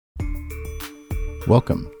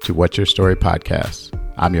Welcome to What's Your Story podcast.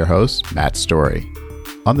 I'm your host, Matt Story.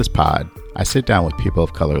 On this pod, I sit down with people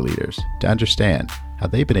of color leaders to understand how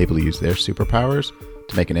they've been able to use their superpowers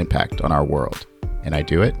to make an impact on our world. And I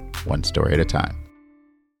do it one story at a time.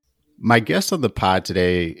 My guest on the pod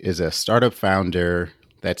today is a startup founder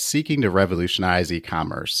that's seeking to revolutionize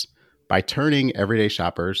e-commerce by turning everyday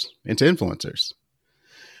shoppers into influencers.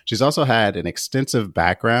 She's also had an extensive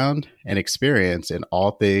background and experience in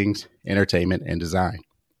all things entertainment and design.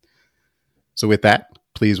 So with that,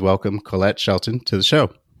 please welcome Colette Shelton to the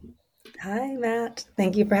show. Hi, Matt.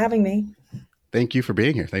 Thank you for having me. Thank you for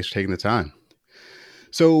being here. Thanks for taking the time.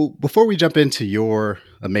 So before we jump into your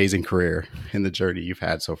amazing career and the journey you've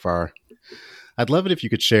had so far, I'd love it if you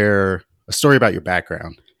could share a story about your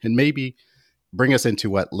background and bring us into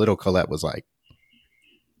what little Colette was like.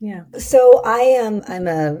 Yeah. So I'm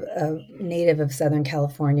a native of Southern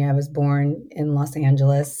California. I was born in Los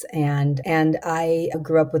Angeles and I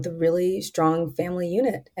grew up with a really strong family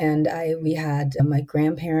unit. And we had my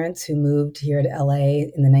grandparents who moved here to LA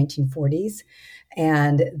in the 1940s.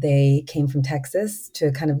 And they came from Texas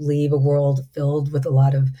to kind of leave a world filled with a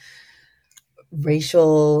lot of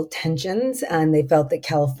racial tensions. And they felt that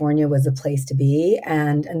California was a place to be.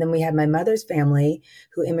 And then we had my mother's family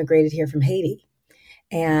who immigrated here from Haiti.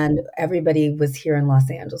 And everybody was here in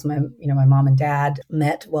Los Angeles. My mom and dad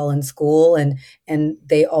met while in school and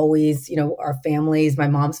they always, our families, my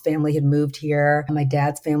mom's family had moved here. My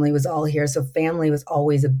dad's family was all here. So family was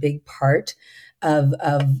always a big part of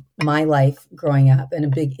my life growing up and a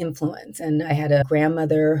big influence. And I had a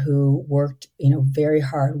grandmother who worked, very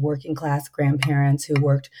hard, working class grandparents who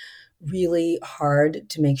worked really hard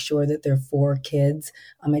to make sure that their 4 kids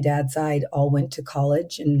on my dad's side all went to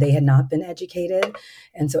college and they had not been educated.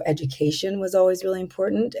 And so education was always really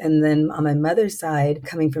important. And then on my mother's side,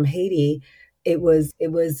 coming from Haiti, it was,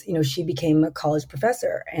 she became a college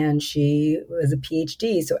professor and she was a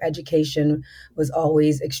PhD. So education was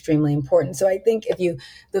always extremely important. So I think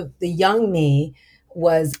the young me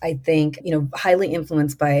was, I think, highly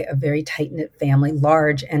influenced by a very tight-knit family,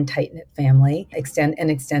 large and tight-knit family,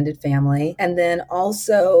 extended family. And then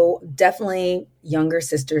also definitely younger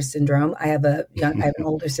sister syndrome. I have an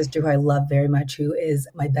older sister who I love very much, who is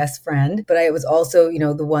my best friend. But I was also,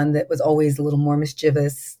 the one that was always a little more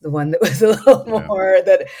mischievous, the one that was a little more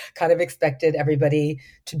that kind of expected everybody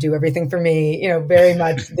to do everything for me, very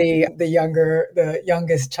much the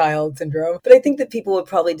youngest child syndrome. But I think that people would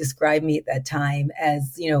probably describe me at that time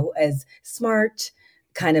as smart,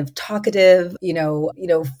 kind of talkative,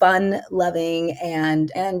 fun loving.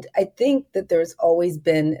 And I think that there's always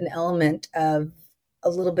been an element of a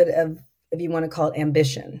little bit of, if you want to call it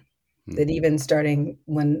ambition, that even starting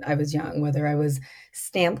when I was young, whether I was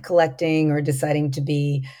stamp collecting or deciding to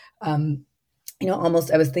be,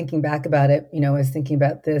 almost, I was thinking back about it, I was thinking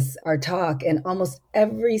about our talk, and almost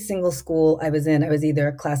every single school I was in, I was either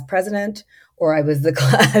a class president or I was the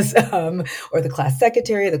class, or the class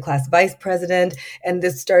secretary, the class vice president. And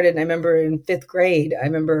this started, I remember in 5th grade, a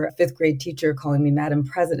 5th grade teacher calling me Madam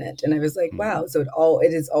President. And I was like, wow. So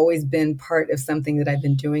it has always been part of something that I've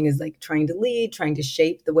been doing, is like trying to lead, trying to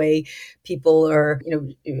shape the way people are,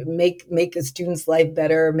 make a student's life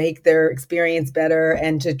better, make their experience better,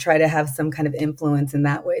 and to try to have some kind of influence in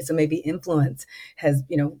that way. So maybe influence has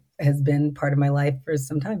been part of my life for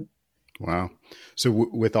some time. Wow. So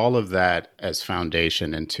with all of that as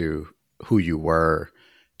foundation into who you were,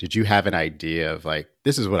 did you have an idea of like,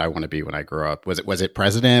 this is what I want to be when I grow up? Was it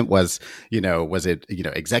president? Was it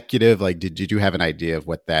executive? Like, did you have an idea of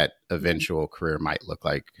what that eventual career might look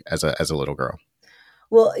like as a little girl?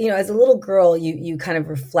 Well, as a little girl, you kind of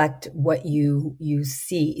reflect what you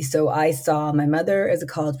see. So I saw my mother as a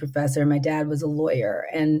college professor. My dad was a lawyer.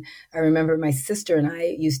 And I remember my sister and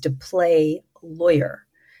I used to play lawyer.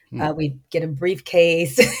 We'd get a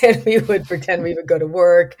briefcase and we would pretend we would go to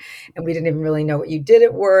work, and we didn't even really know what you did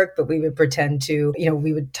at work, but we would pretend to,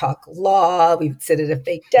 we would talk law. We would sit at a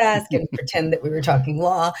fake desk and pretend that we were talking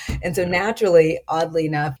law. And so naturally, oddly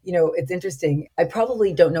enough, it's interesting. I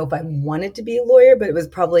probably don't know if I wanted to be a lawyer, but it was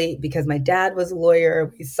probably because my dad was a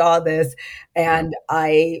lawyer. We saw this, and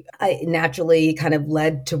I naturally kind of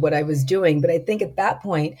led to what I was doing. But I think at that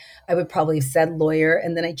point, I would probably have said lawyer,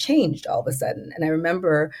 and then I changed all of a sudden. And I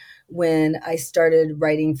remember when I started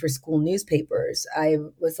writing for school newspapers, I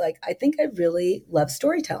was like, I think I really love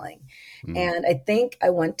storytelling. And I think I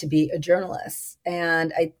want to be a journalist.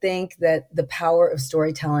 And I think that the power of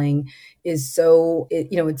storytelling is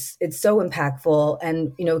it's so impactful,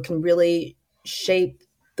 and, it can really shape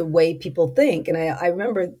the way people think. And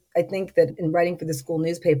I think that in writing for the school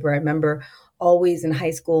newspaper, I remember always in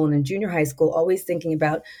high school and in junior high school, always thinking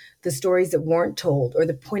about the stories that weren't told or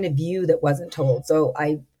the point of view that wasn't told. So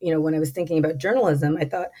when I was thinking about journalism, I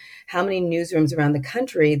thought how many newsrooms around the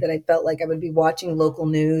country that I felt like I would be watching local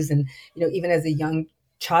news and, even as a young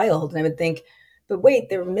child, and I would think, but wait,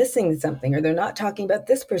 they're missing something or they're not talking about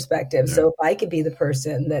this perspective. Yeah. So if I could be the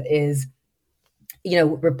person that is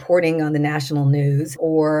reporting on the national news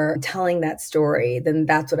or telling that story, then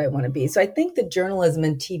that's what I want to be. So I think the journalism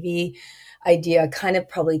and TV idea kind of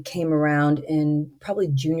probably came around in probably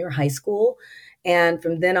junior high school. And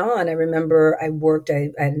from then on, I remember I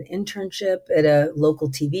had an internship at a local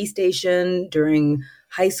TV station during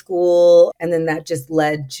high school. And then that just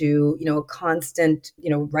led to, a constant,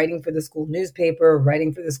 writing for the school newspaper,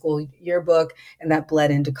 writing for the school yearbook, and that bled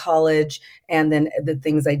into college. And then the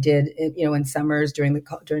things I did, in summers during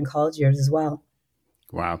college years as well.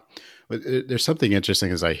 Wow. There's something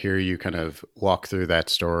interesting as I hear you kind of walk through that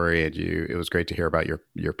story, and it was great to hear about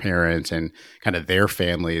your parents and kind of their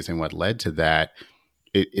families and what led to that.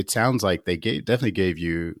 It sounds like they definitely gave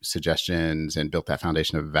you suggestions and built that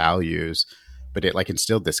foundation of values, but it like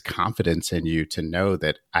instilled this confidence in you to know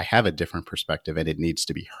that I have a different perspective and it needs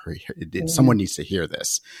to be heard. Someone needs to hear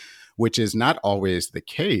this, which is not always the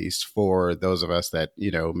case for those of us that,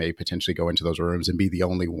 may potentially go into those rooms and be the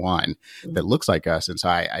only one that looks like us. And so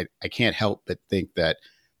I can't help but think that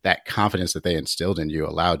confidence that they instilled in you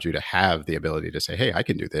allowed you to have the ability to say, hey, I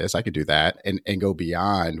can do this, I can do that, and go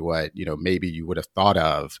beyond what, maybe you would have thought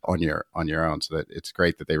of on your own. So that it's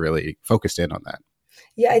great that they really focused in on that.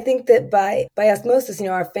 Yeah, I think that by osmosis,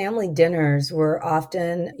 our family dinners were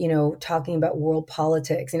often, talking about world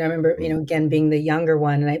politics. I remember, again, being the younger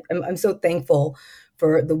one, and I'm so thankful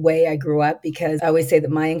for the way I grew up, because I always say that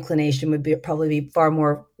my inclination would probably be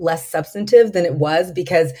far less substantive than it was,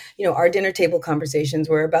 because, our dinner table conversations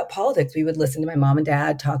were about politics. We would listen to my mom and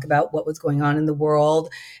dad talk about what was going on in the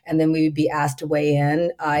world, and then we would be asked to weigh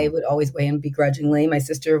in. I would always weigh in begrudgingly. My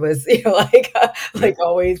sister was, like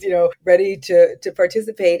always, ready to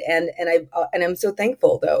participate. And I'm so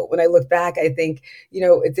thankful, though. When I look back, I think,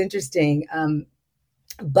 it's interesting.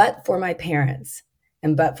 But for my parents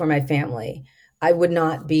and but for my family, I would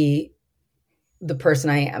not be the person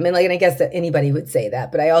I am. And I guess that anybody would say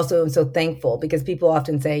that, but I also am so thankful, because people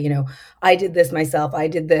often say, I did this myself, I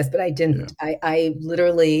did this, but I didn't. Yeah. I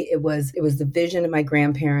literally, it was the vision of my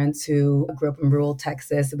grandparents who grew up in rural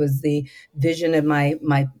Texas. It was the vision of my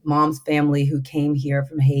mom's family who came here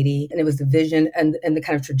from Haiti. And it was the vision and the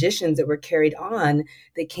kind of traditions that were carried on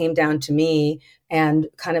that came down to me and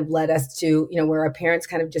kind of led us to, where our parents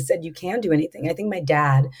kind of just said, you can do anything. I think my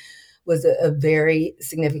dad was a very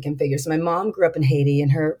significant figure. So my mom grew up in Haiti,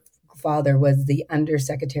 and her father was the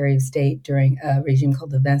Undersecretary of State during a regime called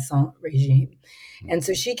the Vincent regime. And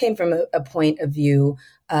so she came from a point of view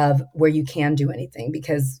of where you can do anything,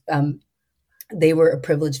 because they were a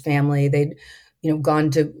privileged family. They'd gone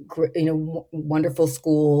to wonderful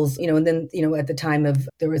schools, and then at the time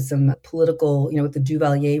there was some political, with the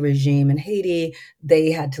Duvalier regime in Haiti,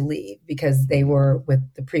 they had to leave because they were with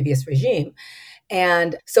the previous regime.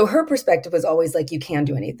 And so her perspective was always like, you can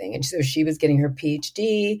do anything. And so she was getting her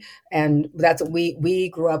PhD. And that's what we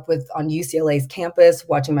grew up with on UCLA's campus,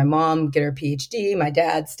 watching my mom get her PhD, my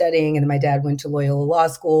dad studying, and then my dad went to Loyola Law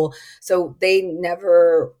School. So they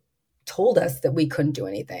never told us that we couldn't do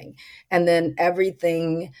anything. And then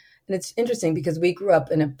everything, and it's interesting because we grew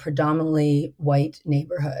up in a predominantly white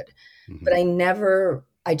neighborhood, but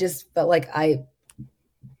I just felt like I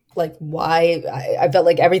felt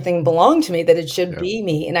like everything belonged to me, that it should be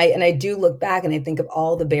me. And I do look back and I think of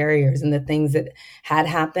all the barriers and the things that had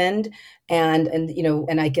happened. And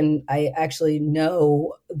I actually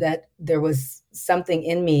know that there was something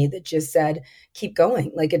in me that just said, keep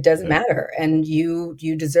going. Like, it doesn't matter. And you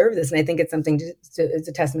deserve this. And I think it's something it's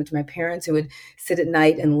a testament to my parents, who would sit at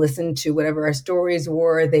night and listen to whatever our stories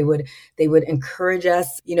were. They would encourage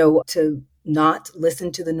us, to not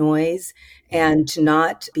listen to the noise and to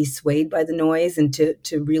not be swayed by the noise, and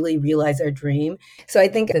to really realize our dream. So I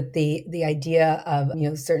think that the idea of,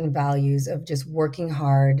 certain values of just working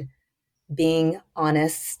hard, being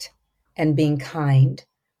honest, and being kind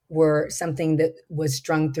were something that was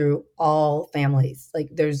strung through all families. Like,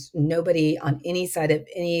 there's nobody on any side of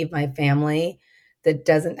any of my family that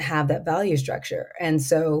doesn't have that value structure. And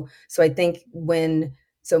so I think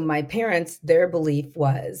so my parents, their belief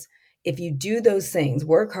was, if you do those things,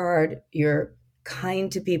 work hard, you're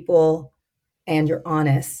kind to people, and you're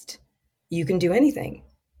honest, you can do anything.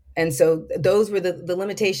 And so those were the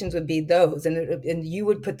limitations would be those. And you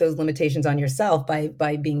would put those limitations on yourself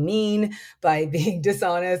by being mean, by being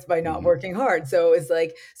dishonest, by not working hard. So it's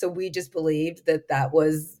like, so we just believed that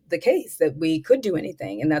the case, that we could do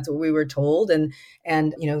anything. And that's what we were told. And,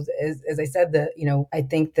 as I said, I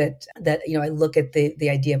think that, I look at the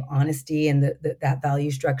idea of honesty and that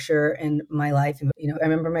value structure in my life. And, I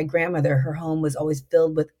remember my grandmother, her home was always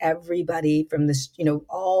filled with everybody from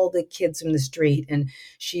all the kids from the street. And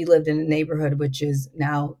she lived in a neighborhood which has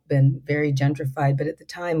now been very gentrified, but at the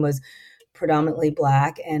time was predominantly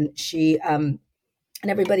Black. And and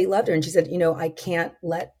everybody loved her. And she said, I can't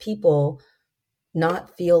let people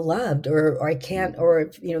not feel loved, or I can't, or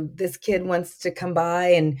if, this kid wants to come by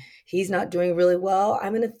and he's not doing really well,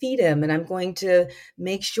 I'm going to feed him and I'm going to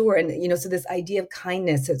make sure. And, so this idea of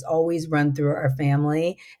kindness has always run through our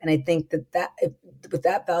family. And I think with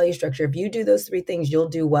that value structure, if you do those three things, you'll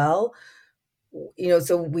do well.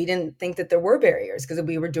 So we didn't think that there were barriers because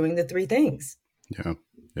we were doing the three things. Yeah.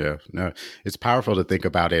 Yeah. No, it's powerful to think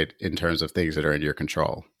about it in terms of things that are in your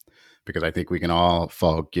control, because I think we can all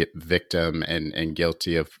get victim and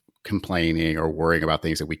guilty of complaining or worrying about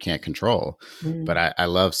things that we can't control. Mm. But I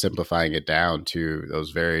love simplifying it down to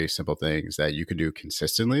those very simple things that you can do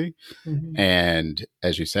consistently. Mm-hmm. And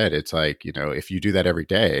as you said, it's like, if you do that every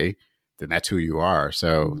day, then that's who you are.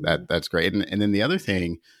 So mm-hmm. that's great. And then the other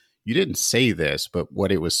thing, you didn't say this, but what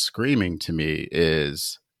it was screaming to me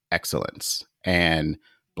is excellence and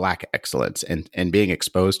Black excellence, and being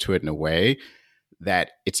exposed to it in a way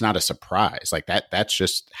that it's not a surprise. Like that's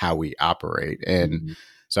just how we operate. And mm-hmm.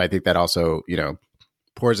 so I think that also,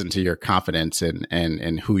 pours into your confidence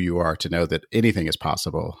and who you are to know that anything is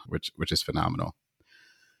possible, which is phenomenal.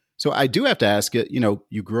 So I do have to ask you,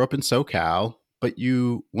 you grew up in SoCal, but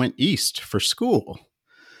you went east for school.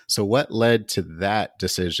 So what led to that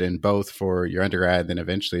decision, both for your undergrad and then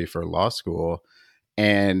eventually for law school?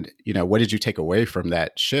 And, what did you take away from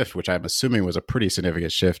that shift, which I'm assuming was a pretty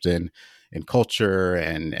significant shift in culture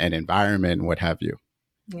and environment and what have you?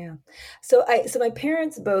 Yeah. So my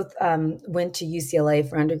parents both went to UCLA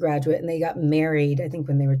for undergraduate, and they got married, I think,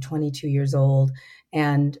 when they were 22 years old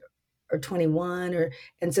or 21,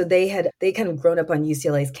 and so they kind of grown up on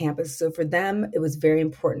UCLA's campus. So for them, it was very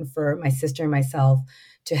important for my sister and myself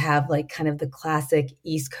to have like kind of the classic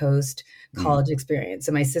East Coast college experience.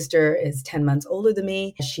 So my sister is 10 months older than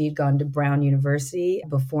me. She'd gone to Brown University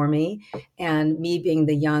before me, and me being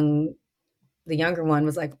the younger one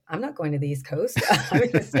was like, I'm not going to the East Coast. I'm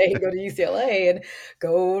going to stay and go to UCLA and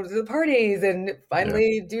go to the parties and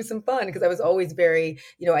finally do some fun. Because I was always very,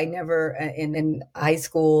 I never, in high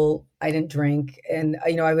school, I didn't drink. And,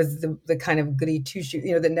 I was the kind of goody two-shoes,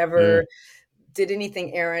 that never did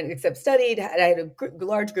anything errant except studied. I had a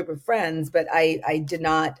large group of friends, but I did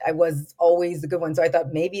not, I was always the good one. So I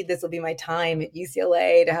thought maybe this will be my time at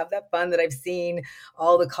UCLA to have that fun that I've seen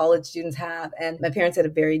all the college students have. And my parents had a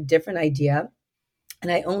very different idea. And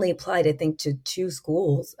I only applied, I think, to 2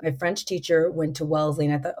 schools. My French teacher went to Wellesley,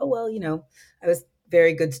 and I thought, oh, well, I was a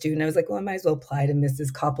very good student. I was like, well, I might as well apply to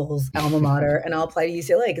Mrs. Koppel's alma mater, and I'll apply to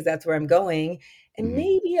UCLA because that's where I'm going. And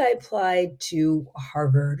maybe I applied to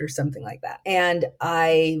Harvard or something like that. And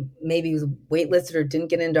I maybe was waitlisted or didn't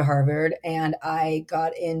get into Harvard. And I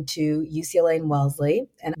got into UCLA and Wellesley,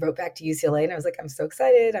 and I wrote back to UCLA, and I was like, I'm so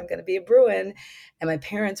excited. I'm going to be a Bruin. And my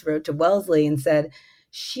parents wrote to Wellesley and said,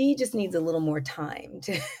 she just needs a little more time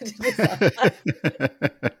to decide.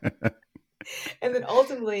 And then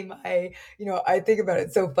ultimately I think about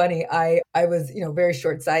it, so funny. I was, very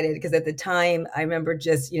short-sighted because at the time I remember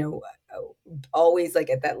just, always like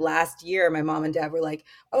at that last year, my mom and dad were like,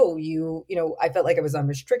 oh, I felt like I was on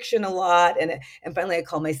restriction a lot. And finally I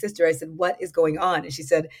called my sister. I said, what is going on? And she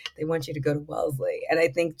said, they want you to go to Wellesley. And I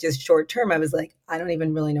think just short term, I was like, I don't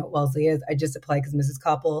even really know what Wellesley is. I just applied because Mrs.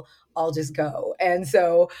 Koppel, I'll just go. And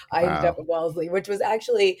so I ended up at Wellesley, which was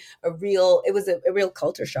actually a real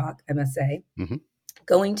culture shock, I must say. Mm-hmm.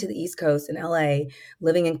 Going to the East Coast in LA,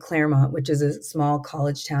 living in Claremont, which is a small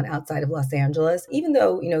college town outside of Los Angeles, even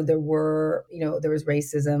though, there was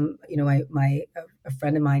racism, a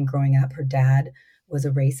friend of mine growing up, her dad was a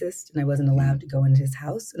racist and I wasn't allowed to go into his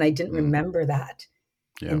house. And I didn't remember that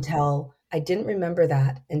until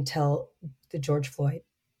the George Floyd.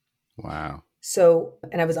 Wow. So,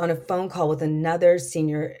 and I was on a phone call with another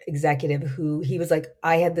senior executive who he was like,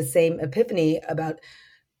 I had the same epiphany about,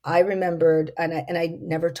 I remembered, and I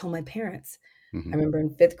never told my parents. Mm-hmm. I remember in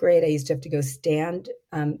 5th grade, I used to have to go stand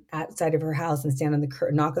outside of her house and stand on the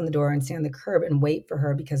knock on the door and stand on the curb and wait for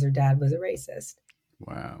her because her dad was a racist.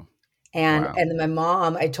 Wow. Wow. And then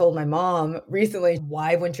I told my mom recently,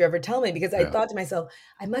 why wouldn't you ever tell me? Because I Yeah. thought to myself,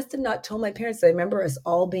 I must have not told my parents. I remember us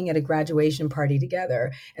all being at a graduation party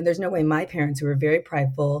together. And there's no way my parents, who were very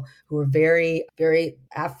prideful, who were very, very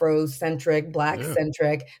Afrocentric, Black Yeah.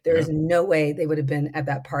 centric, there Yeah. is no way they would have been at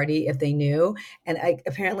that party if they knew. And I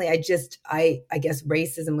guess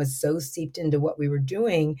racism was so seeped into what we were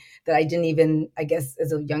doing that I didn't even, I guess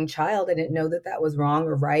as a young child, I didn't know that that was wrong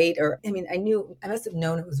or right. I mean, I must have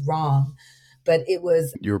known it was wrong, but it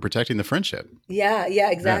was, You were protecting the friendship. yeah,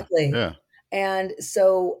 Yeah. exactly. Yeah. And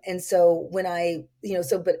so when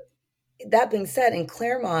but that being said, in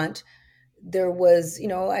Claremont, there was,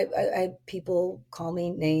 I people call me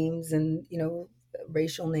names and,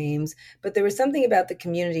 racial names, but there was something about the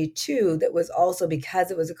community too that was also,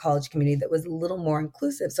 because it was a college community, that was a little more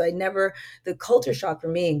inclusive. So the culture shock for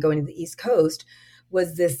me in going to the East Coast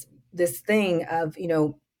was this thing of,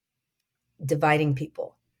 dividing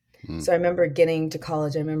people. Mm. So I remember getting to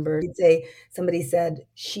college. I remember somebody said,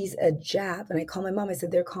 she's a Jap. And I called my mom. I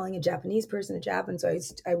said, they're calling a Japanese person a Jap. And so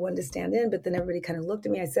I wanted to stand in, but then everybody kind of looked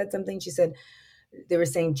at me. I said something. She said, they were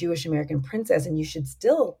saying Jewish American princess, and you should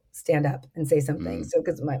still stand up and say something. Mm. So,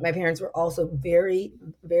 because my parents were also very,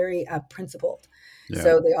 very principled. Yeah.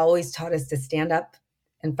 So they always taught us to stand up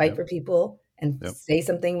and fight Yep. for people and Yep. say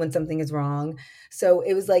something when something is wrong. So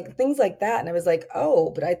it was like things like that. And I was like, oh,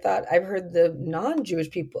 but I thought I've heard the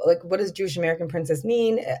non-Jewish people, like, what does Jewish American princess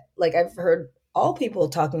mean? Like, I've heard all people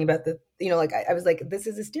talking about I was like, this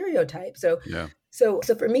is a stereotype. Yeah. So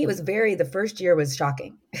for me, the first year was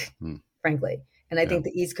shocking, Mm. frankly. And I Yeah. think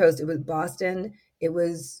the East Coast, it was Boston.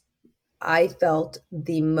 I felt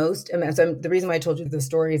the most amount. So the reason why I told you the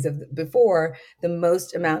stories of before, the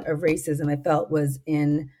most amount of racism I felt was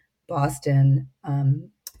in Boston,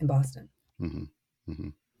 in Boston. Mm-hmm. Mm-hmm.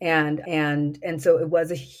 And so it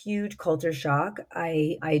was a huge culture shock.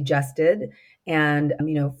 I adjusted, and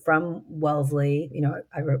from Wellesley,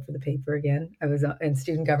 I wrote for the paper again. I was in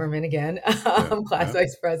student government again, class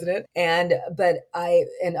vice president, and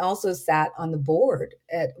also sat on the board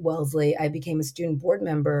at Wellesley. I became a student board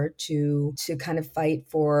member to kind of fight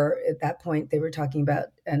for, at that point they were talking about,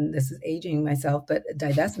 and this is aging myself, but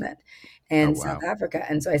divestment in South Africa.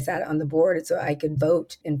 And so I sat on the board so I could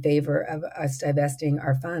vote in favor of us divesting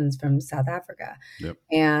our funds from South Africa. Yep.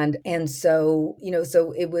 And so,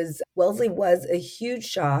 Wellesley was a huge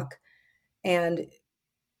shock.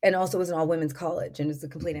 And also it was an all women's college, and it's the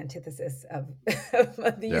complete antithesis of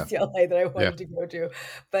the UCLA that I wanted to go to.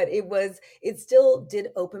 But it still did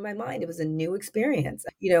open my mind. It was a new experience.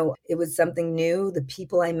 It was something new. The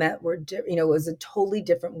people I met were, it was a totally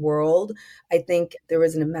different world. I think there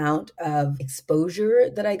was an amount of exposure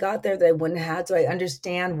that I got there that I wouldn't have had. So I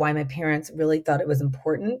understand why my parents really thought it was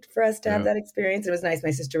important for us to have that experience. It was nice. My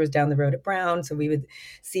sister was down the road at Brown, so we would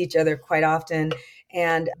see each other quite often.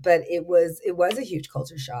 But it was a huge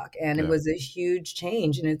culture shock, and it was a huge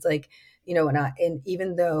change. And it's like, and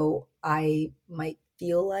even though I might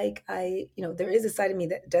feel like there is a side of me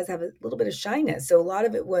that does have a little bit of shyness. So a lot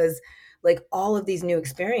of it was like all of these new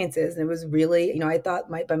experiences. And it was really, I thought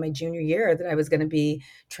by my junior year that I was going to be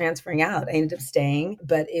transferring out. I ended up staying,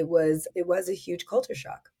 but it was a huge culture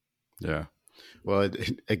shock. Yeah. Well,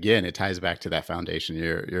 again, it ties back to that foundation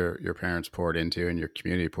your parents poured into and your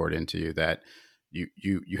community poured into you, that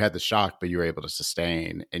you had the shock, but you were able to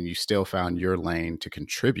sustain, and you still found your lane to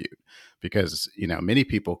contribute, because many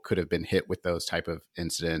people could have been hit with those type of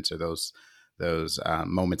incidents or those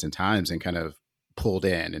moments and times and kind of pulled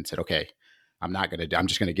in and said, okay, I'm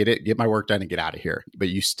just going to get my work done and get out of here. But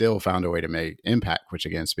you still found a way to make impact, which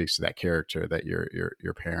again speaks to that character that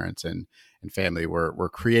your parents and family were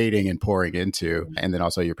creating and pouring into. And then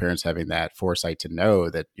also your parents having that foresight to know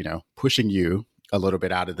that, pushing you a little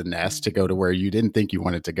bit out of the nest to go to where you didn't think you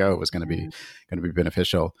wanted to go was going to be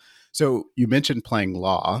beneficial. So you mentioned playing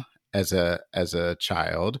law as a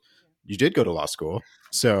child. You did go to law school.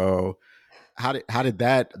 So how did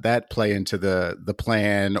that play into the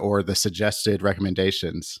plan or the suggested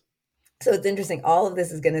recommendations? So it's interesting. All of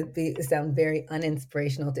this is going to sound very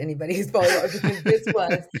uninspirational to anybody who's following up, because this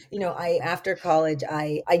was, after college,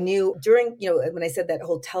 I knew during, when I said that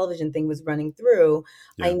whole television thing was running through,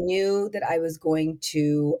 I knew that I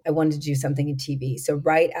wanted to do something in TV. So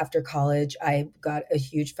right after college, I got a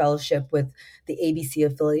huge fellowship with the ABC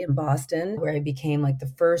affiliate in Boston, where I became like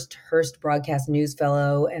the first Hearst Broadcast News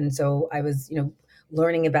Fellow. And so I was,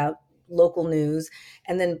 learning about local news.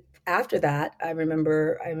 And then after that, I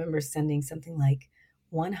remember sending something like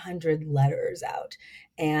 100 letters out,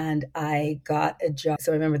 and I got a job.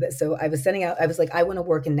 So I remember that. So I was sending out, I was like, I want to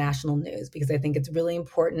work in national news because I think it's really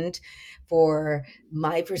important for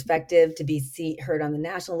my perspective to be heard on the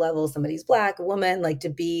national level. Somebody's Black, a woman, like to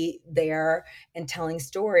be there and telling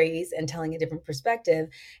stories and telling a different perspective.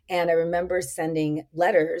 And I remember sending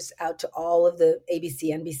letters out to all of the ABC,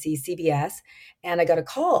 NBC, CBS, and I got a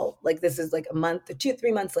call. Like this is like a month or 2,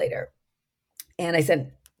 3 months later, and I sent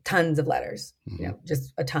tons of letters,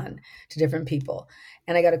 just a ton to different people.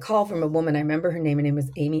 And I got a call from a woman. I remember her name was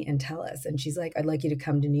Amy Antelis. And she's like, I'd like you to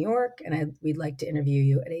come to New York and we'd like to interview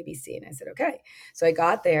you at ABC. And I said, okay. So I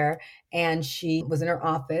got there and she was in her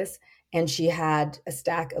office and she had a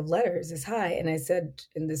stack of letters this high. And I said,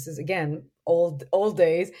 and this is again, old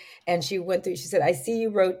days. And she went through, she said, I see you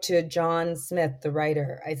wrote to John Smith, the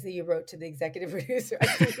writer. I see you wrote to the executive producer. I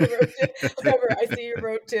see you wrote to whoever. I see you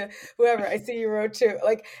wrote to whoever. I see you wrote to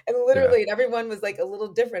like, and literally everyone was like a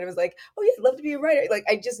little different. It was like, oh yeah, I'd love to be a writer. Like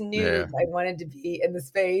I just knew I wanted to be in the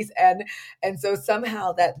space. And so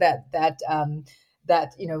somehow that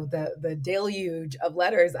the deluge of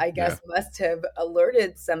letters, I guess, must have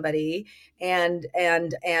alerted somebody. And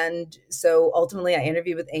so ultimately I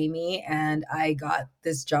interviewed with Amy and I got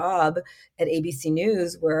this job at ABC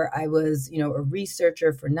News where I was, a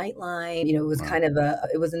researcher for Nightline. It was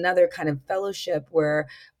it was another kind of fellowship where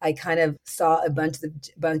I kind of saw a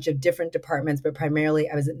bunch of different departments, but primarily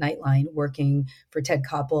I was at Nightline working for Ted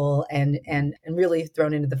Koppel and really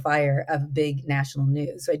thrown into the fire of big national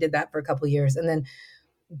news. So I did that for a couple of years. And then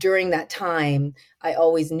during that time, I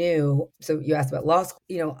always knew. So you asked about law school.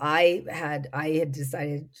 I had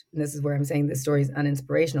decided, and this is where I'm saying this story is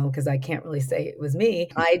uninspirational because I can't really say it was me.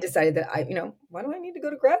 I decided that why do I need to go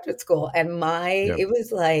to graduate school? And it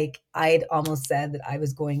was like I'd almost said that I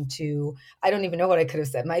was going to. I don't even know what I could have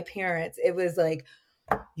said. My parents, it was like,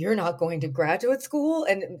 you're not going to graduate school,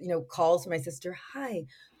 and calls from my sister. Hi.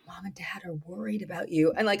 Mom and Dad are worried about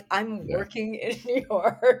you. And like, I'm working in New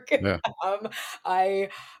York. I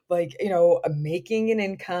I'm making an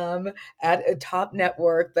income at a top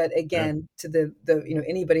network. But again, to the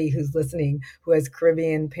anybody who's listening who has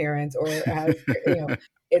Caribbean parents or has,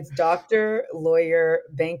 it's doctor, lawyer,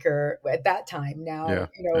 banker at that time. Now,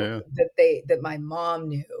 that my mom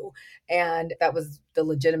knew, and that was the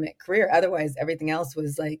legitimate career. Otherwise, everything else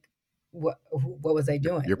was like, what was I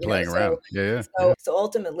doing? You're playing around. So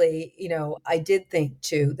ultimately, I did think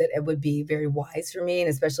too that it would be very wise for me. And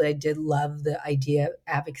especially I did love the idea of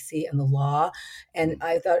advocacy and the law. And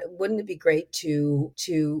I thought, wouldn't it be great to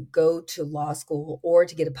go to law school or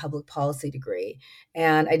to get a public policy degree?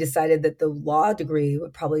 And I decided that the law degree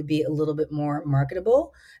would probably be a little bit more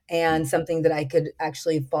marketable and something that I could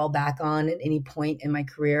actually fall back on at any point in my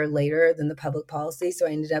career later than the public policy. So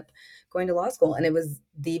I ended up going to law school, and it was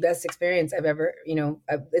the best experience I've ever,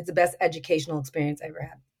 it's the best educational experience I ever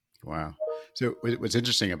had. Wow. So what's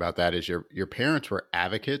interesting about that is your parents were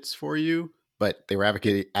advocates for you, but they were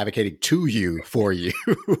advocating to you for you,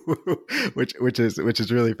 which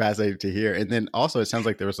is really fascinating to hear. And then also it sounds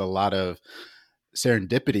like there was a lot of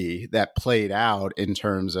serendipity that played out in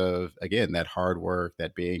terms of, again, that hard work,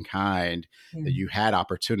 that being kind, that you had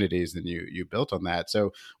opportunities and you built on that.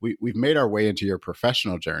 So we've made our way into your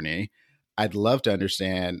professional journey. I'd love to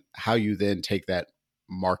understand how you then take that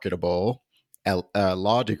marketable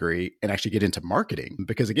law degree and actually get into marketing,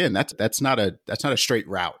 because again, that's not a straight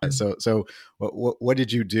route. So what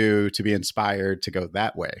did you do to be inspired to go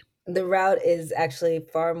that way? The route is actually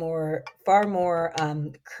far more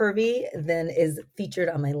curvy than is featured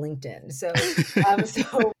on my LinkedIn. So,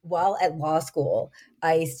 so while at law school,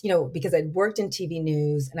 I, because I'd worked in TV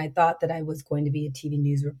news and I thought that I was going to be a TV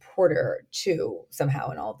news reporter too,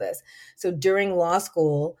 somehow in all this. So during law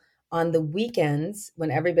school, on the weekends,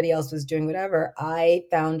 when everybody else was doing whatever, I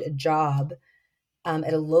found a job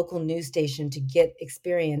at a local news station to get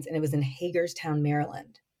experience. And it was in Hagerstown,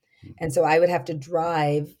 Maryland. And so I would have to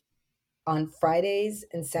drive on Fridays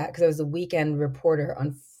and because I was a weekend reporter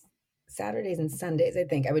on Saturdays and Sundays. I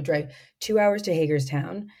think I would drive 2 hours to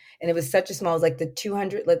Hagerstown, and it was such a small, it was like the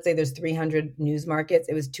 200, let's say there's 300 news markets.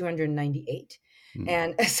 It was 298.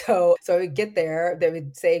 And so I would get there, they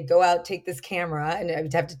would say, go out, take this camera. And I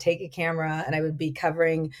would have to take a camera and I would be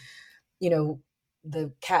covering,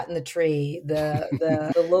 the cat in the tree,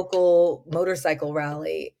 the local motorcycle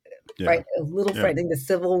rally, right? A little frightening, the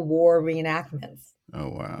Civil War reenactments. Oh,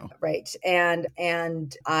 wow. Right. And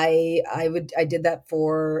I did that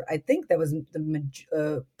for, I think that was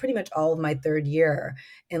pretty much all of my third year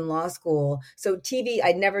in law school. So TV,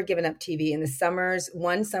 I'd never given up TV in the summers.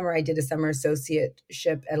 One summer I did a summer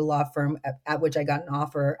associateship at a law firm at which I got an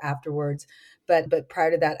offer afterwards. But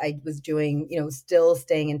prior to that, I was doing, still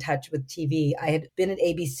staying in touch with TV. I had been at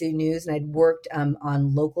ABC News and I'd worked on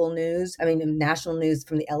local news, national news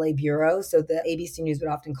from the LA Bureau. So the ABC News would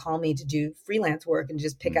often call me to do freelance work and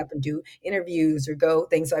just pick up and do interviews or go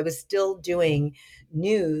things. So I was still doing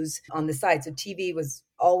news on the side. So TV was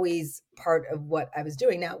always part of what I was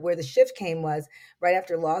doing. Now, where the shift came was right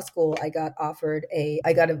after law school, I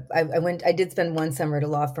did spend one summer at a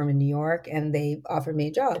law firm in New York, and they offered me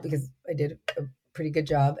a job because I did a pretty good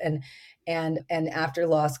job. And after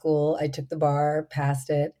law school, I took the bar,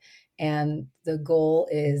 passed it. And the goal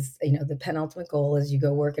is, the penultimate goal is you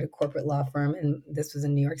go work at a corporate law firm. And this was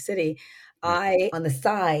in New York City. I, on the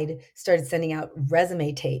side, started sending out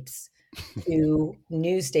resume tapes to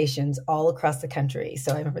news stations all across the country.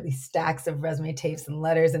 So I remember these stacks of resume tapes and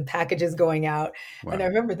letters and packages going out. Wow. And I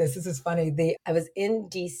remember this is funny. I was in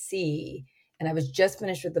DC and I was just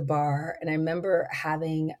finished with the bar. And I remember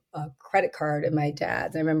having a credit card at my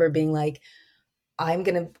dad's. I remember being like, I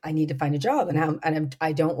need to find a job, and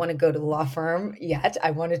I don't want to go to the law firm yet.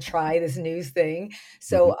 I want to try this news thing.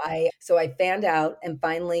 So I fanned out, and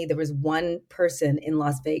finally there was one person in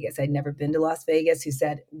Las Vegas. I'd never been to Las Vegas, who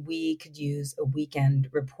said, we could use a weekend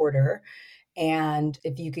reporter. And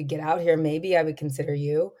if you could get out here, maybe I would consider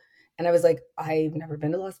you. And I was like, I've never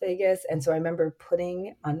been to Las Vegas. And so I remember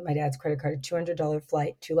putting on my dad's credit card a $200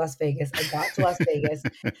 flight to Las Vegas. I got to Las Vegas,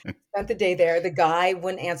 spent the day there. The guy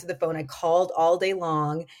wouldn't answer the phone. I called all day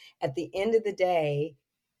long. At the end of the day,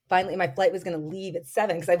 finally, my flight was going to leave at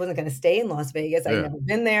 7 because I wasn't going to stay in Las Vegas. I'd never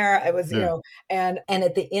been there. I was, and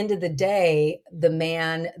at the end of the day, the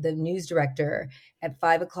news director, at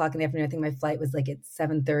 5:00 in the afternoon, I think my flight was like at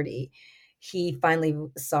 7:30. He finally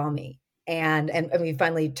saw me. And we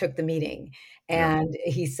finally took the meeting, and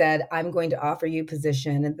he said, I'm going to offer you a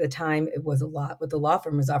position. At the time, it was a lot. What the law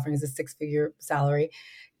firm was offering is a 6-figure salary.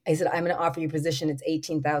 I said, I'm going to offer you a position. It's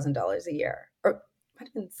 $18,000 a year, or it might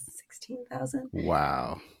have been 16,000.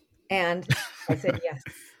 Wow. And I said, yes.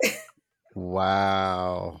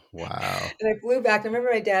 Wow. And I flew back. I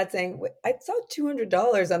remember my dad saying, I saw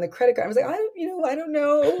 $200 on the credit card. I was like, I don't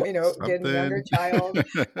know, getting a younger child,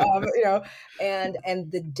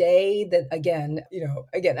 and the day that, again,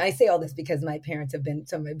 I say all this because my parents have been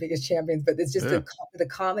some of my biggest champions, but it's just the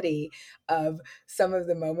comedy of some of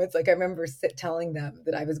the moments. Like I remember telling them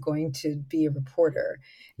that I was going to be a reporter,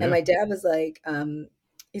 and my dad was like,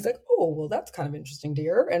 he's like, oh, well, that's kind of interesting,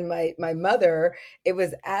 dear. And my mother, it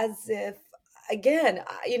was as if, again,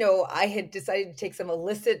 I had decided to take some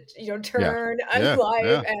illicit, turn on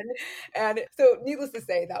life. And so needless to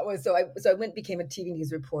say, that was, so I became a TV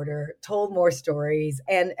news reporter, told more stories,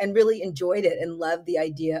 and really enjoyed it and loved the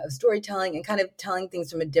idea of storytelling and kind of telling things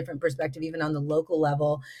from a different perspective, even on the local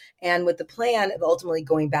level. And with the plan of ultimately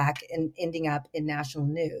going back and ending up in national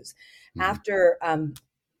news. After,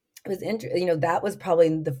 it was interesting, that was probably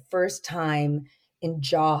the first time in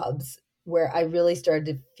jobs where I really started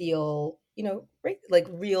to feel, like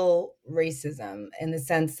real racism, in the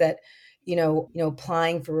sense that,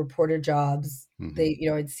 applying for reporter jobs,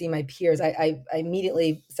 I'd see my peers. I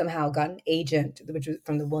immediately somehow got an agent, which was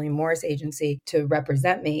from the William Morris agency, to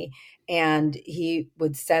represent me. And he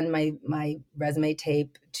would send my resume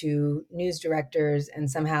tape to news directors, and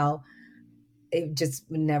somehow it just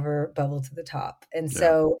would never bubble to the top. And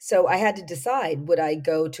so I had to decide, would I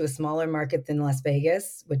go to a smaller market than Las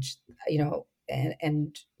Vegas, which,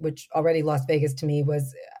 and which already Las Vegas to me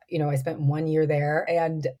was, I spent 1 year there.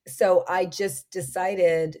 And so I just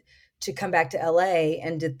decided to come back to LA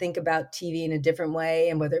and to think about TV in a different way,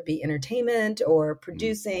 and whether it be entertainment or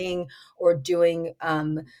producing or doing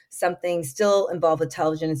something still involved with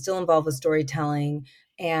television and still involved with storytelling,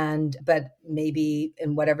 but maybe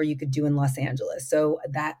in whatever you could do in Los Angeles. So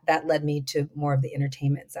that led me to more of the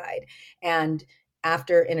entertainment side. And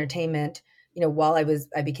after entertainment, while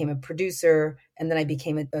I became a producer, and then I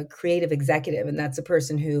became a creative executive. And that's a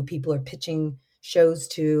person who people are pitching shows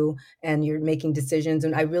to, and you're making decisions.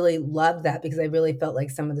 And I really loved that, because I really felt like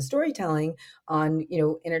some of the storytelling on,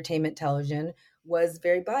 entertainment television was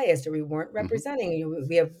very biased, or we weren't representing.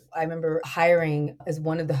 I remember hiring as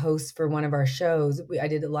one of the hosts for one of our shows. I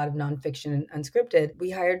did a lot of nonfiction and unscripted. We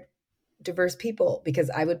hired diverse people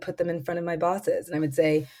because I would put them in front of my bosses, and I would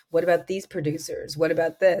say, what about these producers? What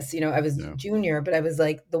about this? I was junior, but I was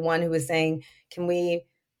like the one who was saying, can we,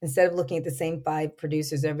 instead of looking at the same 5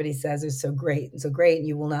 producers everybody says is so great and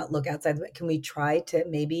you will not look outside the way, can we try to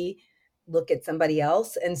maybe look at somebody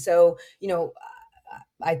else? And so,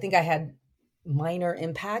 I think I had minor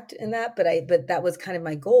impact in that, but that was kind of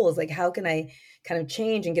my goal, is like, how can I kind of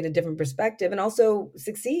change and get a different perspective, and also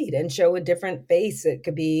succeed and show a different face? It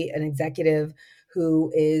could be an executive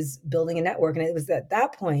who is building a network. And it was at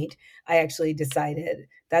that point I actually decided,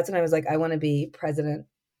 that's when I was like, I want to be president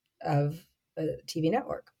of a TV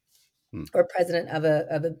network, or president of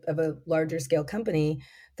a larger scale company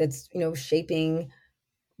that's, shaping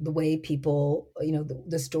the way people,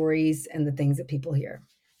 the stories and the things that people hear.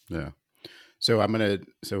 Yeah. So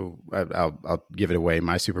I'll give it away.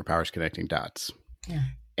 My superpower is connecting dots. Yeah.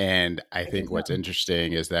 And I can think what's tell.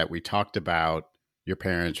 interesting is that we talked about your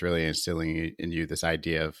parents really instilling in you this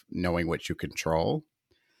idea of knowing what you control.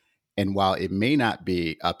 And while it may not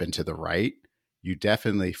be up and to the right, you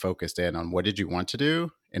definitely focused in on what did you want to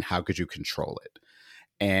do and how could you control it.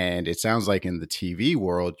 And it sounds like in the TV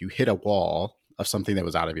world, you hit a wall of something that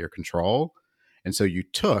was out of your control. And so you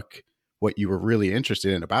took what you were really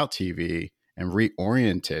interested in about TV and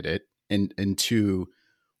reoriented it into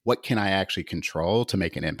what can I actually control to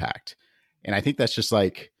make an impact. And I think that's just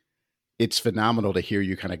like, it's phenomenal to hear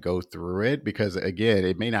you kind of go through it, because again,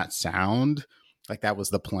 it may not sound like that was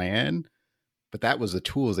the plan, but that was the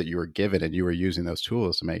tools that you were given, and you were using those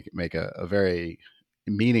tools to make a very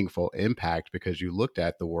meaningful impact, because you looked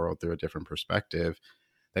at the world through a different perspective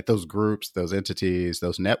that those groups, those entities,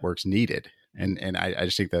 those networks needed. And I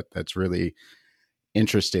just think that that's really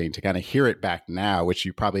interesting to kind of hear it back now, which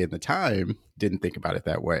you probably at the time didn't think about it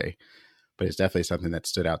that way. But it's definitely something that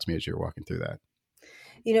stood out to me as you were walking through that.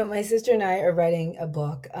 My sister and I are writing a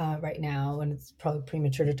book right now, and it's probably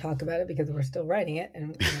premature to talk about it because we're still writing it.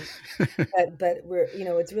 And but we're,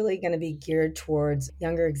 it's really going to be geared towards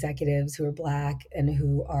younger executives who are Black and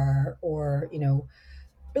who are, or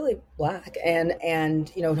really Black, and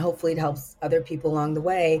hopefully it helps other people along the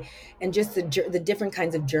way, and just the different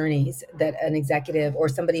kinds of journeys that an executive or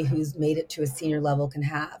somebody who's made it to a senior level can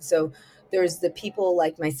have. So there's the people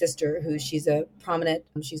like my sister, who she's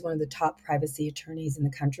one of the top privacy attorneys in the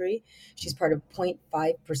country. She's part of 0.5%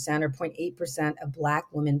 or 0.8% of Black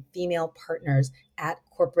women female partners at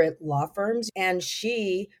corporate law firms, and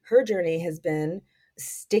her journey has been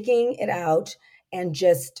sticking it out and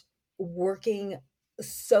just working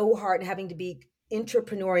so hard and having to be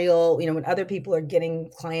entrepreneurial, when other people are getting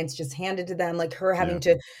clients just handed to them, like her having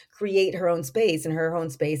to create her own space, and her own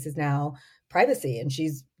space is now privacy, and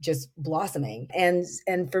she's just blossoming. And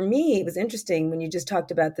for me, it was interesting when you just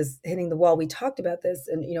talked about this hitting the wall. We talked about this,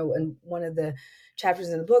 and and one of the chapters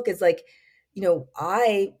in the book is like,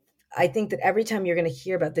 I think that every time you're going to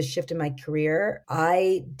hear about this shift in my career,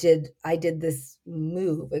 I did this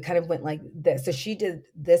move. It kind of went like this. So she did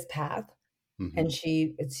this path, and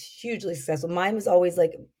it's hugely successful. Mine was always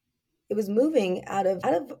like, it was moving out of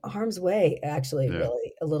harm's way, actually,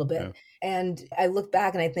 really a little bit. And I look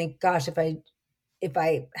back and I think, gosh, if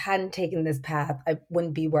I hadn't taken this path, I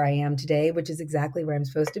wouldn't be where I am today, which is exactly where I'm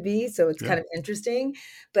supposed to be. So it's kind of interesting.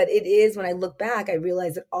 But it is, when I look back, I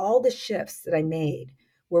realize that all the shifts that I made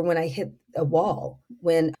were when I hit a wall,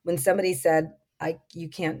 when somebody said, you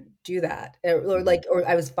can't do that. Or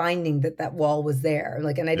I was finding that wall was there.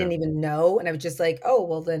 And I didn't even know. And I was just like, oh,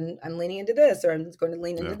 well, then I'm leaning into this, or I'm going to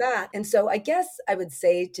lean into that. And so I guess I would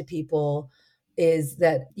say to people is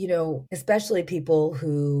that, especially people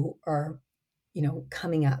who are,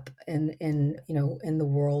 coming up in the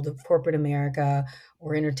world of corporate America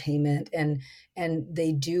or entertainment, and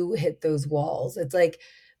they do hit those walls. It's like,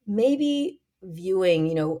 maybe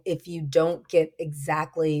viewing, if you don't get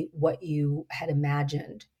exactly what you had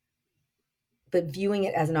imagined, but viewing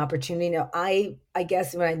it as an opportunity. I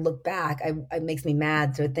guess when I look back, it makes me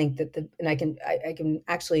mad to think that and I can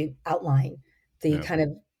actually outline the kind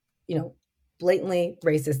of, blatantly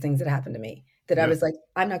racist things that happened to me, that I was like,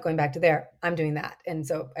 I'm not going back to there. I'm doing that. And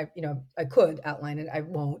so I could outline it. I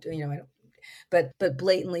won't, I don't, but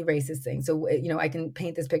blatantly racist things. So, I can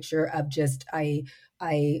paint this picture of just, I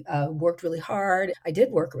worked really hard. I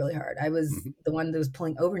did work really hard. I was the one that was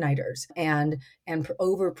pulling overnighters and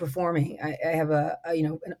overperforming. I have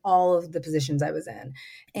in all of the positions I was in,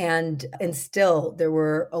 and still there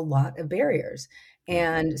were a lot of barriers.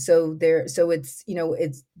 And so there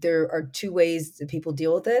are two ways that people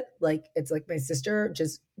deal with it. Like, it's like my sister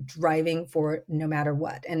just driving for it no matter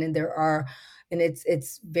what. And then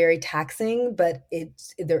it's very taxing, but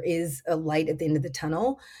there is a light at the end of the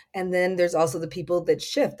tunnel. And then there's also the people that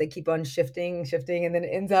shift, they keep on shifting, and then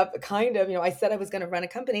it ends up kind of, I said I was going to run a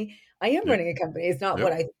company. I am running a company. It's not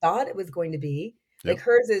what I thought it was going to be. Like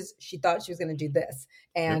hers is, she thought she was going to do this,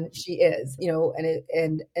 and she is,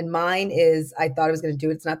 and mine is, I thought I was going to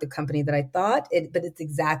do it. It's not the company that I thought it, but it's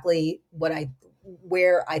exactly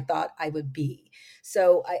where I thought I would be.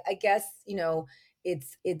 So I guess,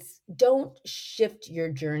 it's don't shift your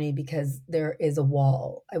journey because there is a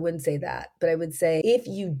wall. I wouldn't say that, but I would say, if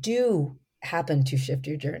you do happen to shift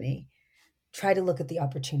your journey, try to look at the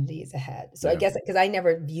opportunities ahead. So I Yeah. guess because I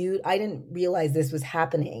didn't realize this was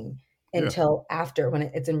happening Yeah. until after when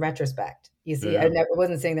it's in retrospect. You see, Yeah. I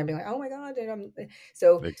wasn't sitting there being like, oh my God.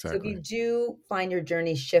 So if Exactly. you do find your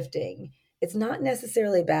journey shifting, it's not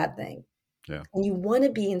necessarily a bad thing. Yeah. And you want to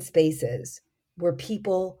be in spaces where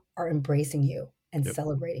people are embracing you and Yep.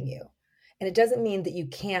 celebrating you. And it doesn't mean that you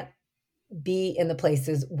can't be in the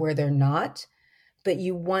places where they're not, but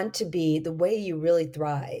you want to be the way you really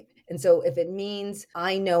thrive. And so if it means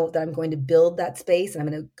I know that I'm going to build that space and I'm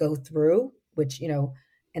going to go through, which,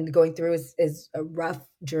 and going through is a rough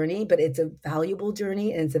journey, but it's a valuable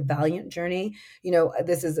journey and it's a valiant journey.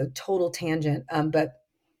 This is a total tangent, but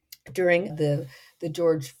during the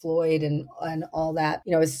George Floyd and all that,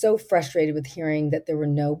 I was so frustrated with hearing that there were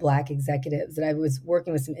no Black executives that I was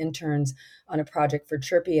working with some interns on a project for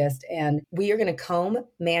Chirpiest, and we are going to comb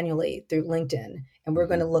manually through LinkedIn, and we're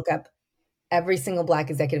going Hmm. to look up every single Black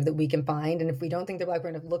executive that we can find. And if we don't think they're Black,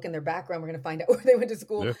 we're going to look in their background. We're going to find out where they went to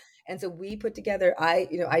school. Yeah. And so we put together, I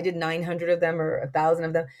did 900 of them or 1,000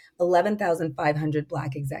 of them, 11,500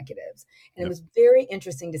 Black executives. And it Yep. was very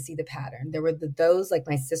interesting to see the pattern. There were those like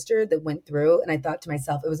my sister that went through. And I thought to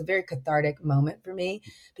myself, it was a very cathartic moment for me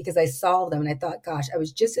because I saw them and I thought, gosh, I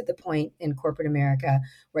was just at the point in corporate America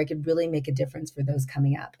where I could really make a difference for those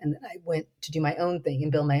coming up. And then I went to do my own thing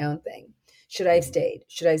and build my own thing. Should I have Mhm. stayed?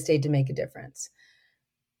 Should I have stayed to make a difference?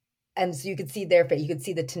 And so you could see their face, you could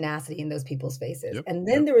see the tenacity in those people's faces. Yep. And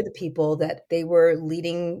then Yep. there were the people that they were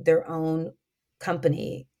leading their own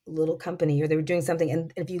company, little company, or they were doing something.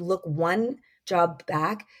 And if you look one job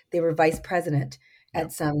back, they were vice president Yep.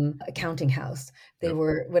 at some accounting house. They Yep.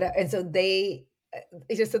 were whatever. And so it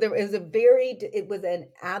was an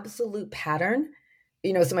absolute pattern.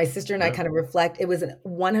 So my sister and I Yeah. kind of reflect, it was a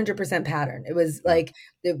 100% pattern. It was Yeah. like,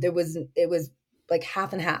 it was like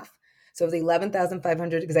half and half. So of the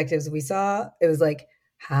 11,500 executives we saw, it was like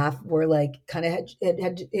half were like kind of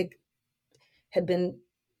had been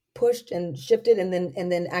pushed and shifted and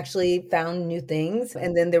then actually found new things.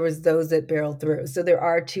 And then there was those that barreled through. So there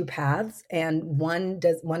are two paths and one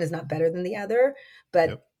is not better than the other,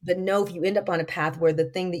 Yep. but no, if you end up on a path where the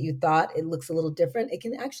thing that you thought it looks a little different, it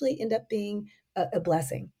can actually end up being a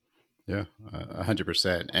blessing. Yeah.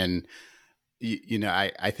 100%. And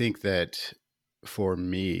I think that for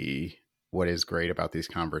me, what is great about these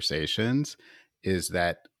conversations is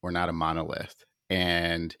that we're not a monolith.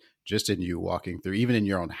 And just in you walking through, even in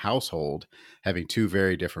your own household, having two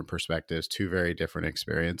very different perspectives, two very different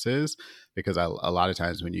experiences, because a lot of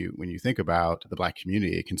times when you think about the Black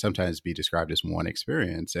community, it can sometimes be described as one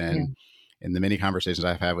experience. Yeah. And in the many conversations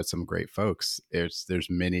I've had with some great folks, there's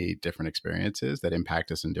many different experiences that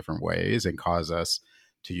impact us in different ways and cause us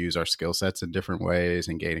to use our skill sets in different ways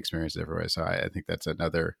and gain experience in different ways. So I think that's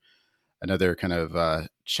another kind of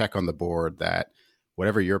check on the board that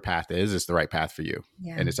whatever your path is the right path for you.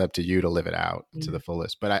 Yeah. And it's up to you to live it out to Yeah. the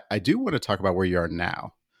fullest. But I do want to talk about where you are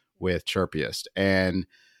now with Chirpiest. And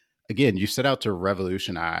again, you set out to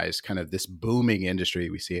revolutionize kind of this booming industry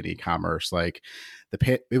we see in e-commerce. Like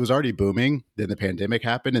it was already booming, then the pandemic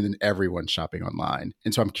happened, and then everyone's shopping online.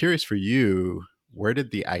 And so I'm curious for you, where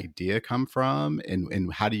did the idea come from,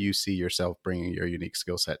 and how do you see yourself bringing your unique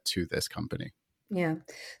skill set to this company? Yeah.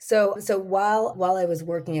 So while I was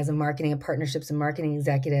working as a marketing and partnerships and marketing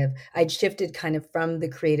executive, I'd shifted kind of from the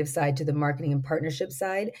creative side to the marketing and partnership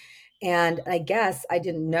side. And I guess I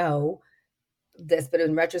didn't know this, but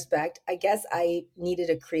in retrospect, I guess I needed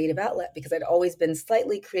a creative outlet because I'd always been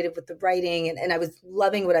slightly creative with the writing and I was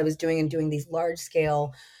loving what I was doing and doing these large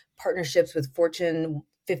scale partnerships with Fortune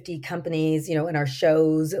 50 companies, in our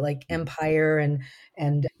shows like Empire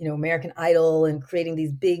and American Idol and creating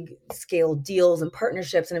these big scale deals and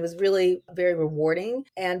partnerships. And it was really very rewarding.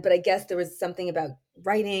 But I guess there was something about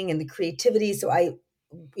writing and the creativity. So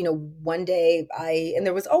one day I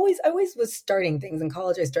always was starting things in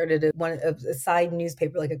college. I started a side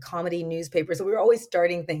newspaper, like a comedy newspaper. So we were always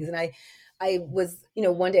starting things. And I was,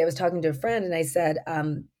 one day I was talking to a friend and I said,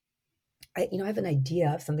 I have an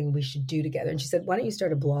idea of something we should do together. And she said, why don't you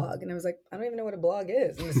start a blog? And I was like, I don't even know what a blog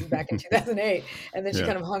is. And this is back in 2008. And then she Yeah.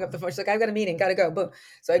 kind of hung up the phone. She's like, I've got a meeting, got to go. Boom.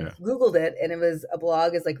 So I Yeah. Googled it and it was a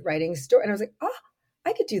blog is like writing story. And I was like,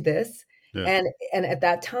 I could do this. Yeah. And at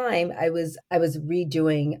that time I was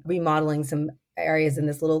remodeling some areas in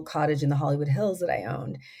this little cottage in the Hollywood Hills that I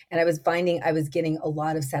owned. And I was finding I was getting a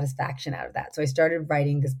lot of satisfaction out of that. So I started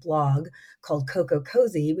writing this blog called Coco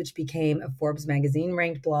Cozy, which became a Forbes magazine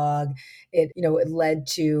ranked blog. It led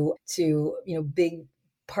to big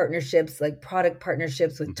partnerships, like product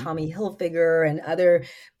partnerships with Mm-hmm. Tommy Hilfiger and other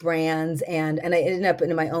brands. And I ended up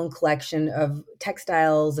in my own collection of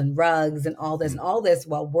textiles and rugs and all this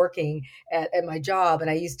while working at my job. And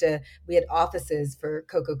we had offices for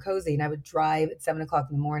Coco Cozy, and I would drive at 7 o'clock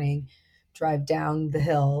in the morning, drive down the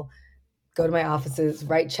hill, go to my offices,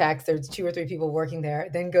 write checks. There's 2 or 3 people working there,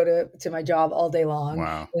 then go to my job all day long.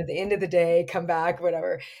 Wow. And at the end of the day, come back,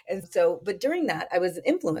 whatever. And so, but during that, I was an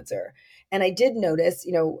influencer. And I did notice,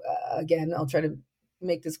 again, I'll try to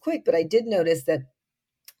make this quick, but I did notice that,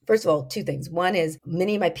 first of all, 2 things. One is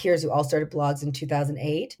many of my peers who all started blogs in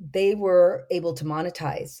 2008, they were able to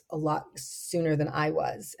monetize a lot sooner than I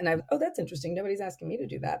was. And that's interesting. Nobody's asking me to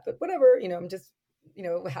do that, but whatever, I'm just,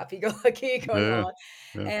 happy-go-lucky going Yeah. on.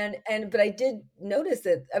 Yeah. But I did notice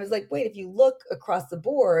that I was like, wait, if you look across the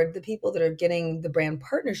board, the people that are getting the brand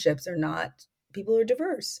partnerships are not people who are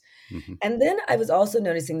diverse. Mm-hmm. And then I was also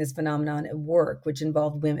noticing this phenomenon at work, which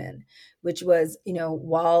involved women, which was,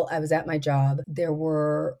 while I was at my job, there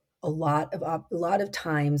were a lot of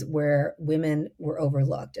times where women were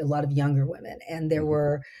overlooked, a lot of younger women. And there Mm-hmm.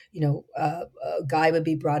 were, a guy would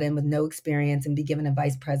be brought in with no experience and be given a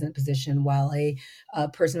vice president position, while a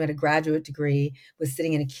person who had a graduate degree was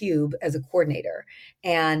sitting in a cube as a coordinator.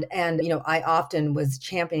 And I often was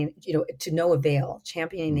championing, to no avail,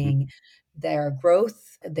 championing their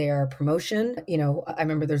growth, their promotion. I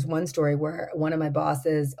remember there's one story where one of my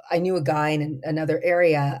bosses, I knew a guy in another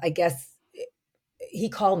area, I guess. He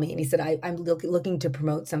called me and he said, I'm looking to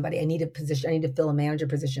promote somebody. I need a position. I need to fill a manager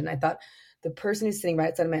position. I thought, the person who's sitting right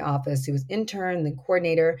outside of my office, who was intern, the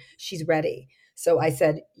coordinator, she's ready. So I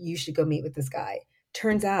said, you should go meet with this guy.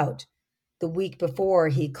 Turns out the week before,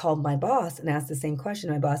 he called my boss and asked the same question.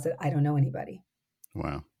 My boss said, I don't know anybody.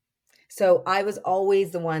 Wow. So I was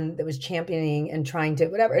always the one that was championing and trying to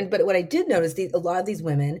whatever. But what I did notice, a lot of these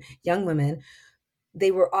women, young women,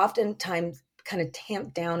 they were oftentimes kind of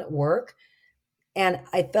tamped down at work. And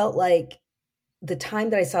I felt like the time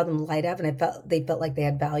that I saw them light up and they felt like they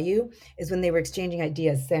had value is when they were exchanging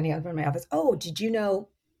ideas, standing out in front of my office. Oh, did you know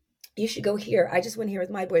you should go here? I just went here with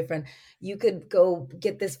my boyfriend. You could go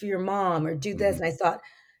get this for your mom or do this. Mm-hmm. And I thought,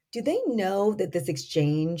 do they know that this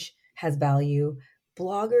exchange has value?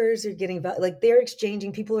 Bloggers are getting value, like they're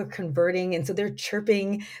exchanging, people are converting. And so they're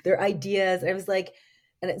chirping their ideas. And I was like,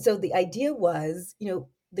 and so the idea was,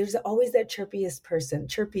 there's always that chirpy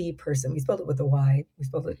person. We spelled it with a Y. We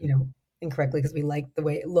spelled it, incorrectly because we liked the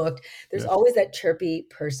way it looked. There's Yes. always that chirpy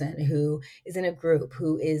person who is in a group,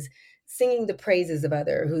 who is singing the praises of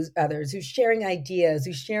others, who's sharing ideas,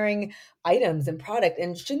 who's sharing items and product.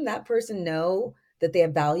 And shouldn't that person know that they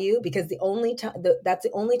have value? Because that's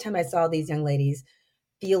the only time I saw these young ladies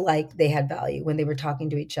feel like they had value, when they were talking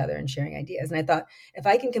to each other and sharing ideas. And I thought, if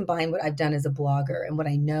I can combine what I've done as a blogger and what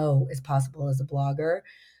I know is possible as a blogger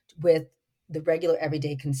with the regular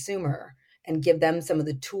everyday consumer, and give them some of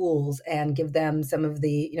the tools and give them some of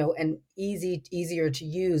the, and easier to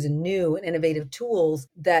use and new and innovative tools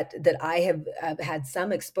that I have had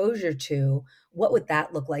some exposure to, what would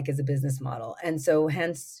that look like as a business model? And so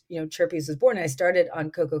hence, Chirpies was born. I started on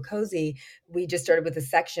Coco Cozy. We just started with a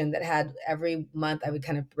section that had, every month I would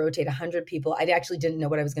kind of rotate 100 people. I actually didn't know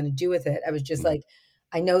what I was going to do with it. I was just like,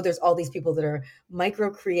 I know there's all these people that are micro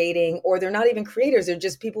creating, or they're not even creators. They're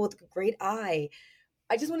just people with a great eye.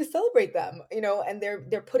 I just want to celebrate them, and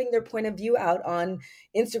they're putting their point of view out on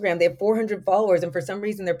Instagram. They have 400 followers, and for some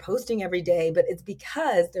reason they're posting every day, but it's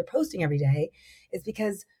because they're posting every day. It's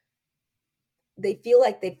because they feel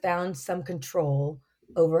like they found some control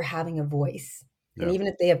over having a voice. Yeah. And even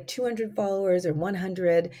if they have 200 followers or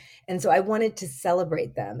 100. And so I wanted to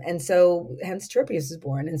celebrate them. And so hence Chirpies was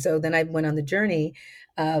born. And so then I went on the journey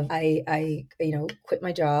of, I quit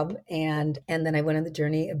my job, and then I went on the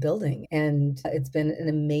journey of building. And it's been an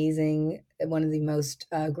amazing, one of the most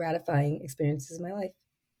gratifying experiences of my life.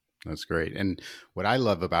 That's great. And what I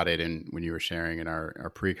love about it, and when you were sharing in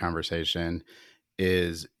our pre-conversation,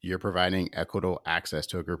 is you're providing equitable access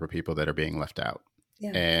to a group of people that are being left out.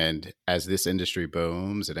 Yeah. And as this industry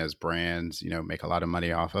booms and as brands, make a lot of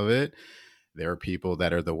money off of it, there are people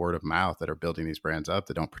that are the word of mouth that are building these brands up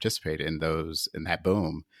that don't participate in that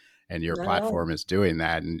boom. And your platform is doing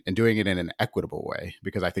that and doing it in an equitable way.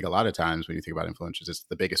 Because I think a lot of times when you think about influencers, it's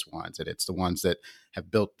the biggest ones, and it's the ones that have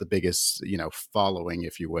built the biggest, following,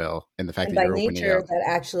 if you will. And the fact and that by you're opening nature, up. that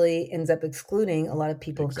actually ends up excluding a lot of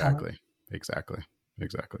people of color. Exactly.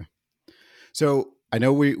 So I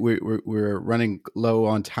know we're running low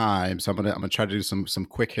on time, so I'm gonna try to do some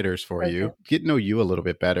quick hitters for you. Get to know you a little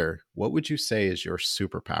bit better. What would you say is your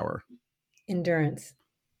superpower? Endurance.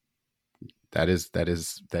 That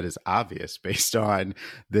is obvious based on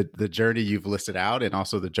the journey you've listed out and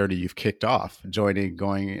also the journey you've kicked off,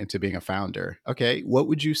 going into being a founder. Okay, what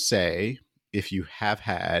would you say, if you have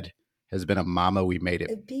had, has been a mama we made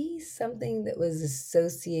it? It'd be something that was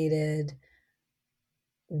associated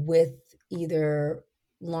with either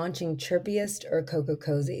launching Chirpiest or Cocoa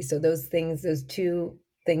Cozy. So those two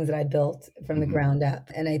things that I built from the ground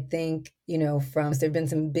up. And I think, there've been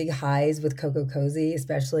some big highs with Cocoa Cozy,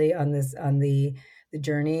 especially on the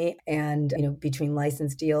journey and, between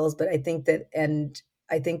license deals. But I think that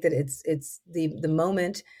it's the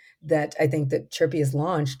moment that I think that Chirpiest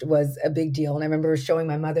launched was a big deal. And I remember showing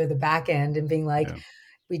my mother the back end and being like, Yeah.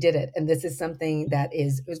 we did it. And this is something that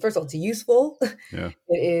first of all, it's useful. Yeah.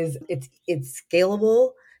 It's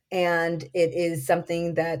scalable. And it is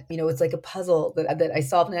something that, it's like a puzzle that I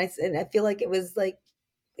solved. And I feel like it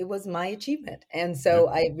was my achievement. And so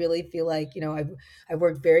Yeah. I really feel like, I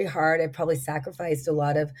worked very hard. I probably sacrificed a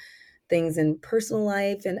lot of things in personal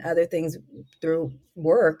life and other things through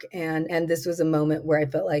work. And this was a moment where I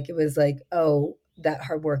felt like it was like, oh, that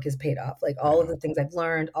hard work has paid off. Like all of the things I've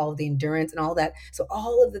learned, all of the endurance and all that. So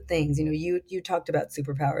all of the things, you talked about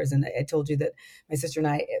superpowers, and I told you that my sister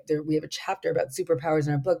and we have a chapter about superpowers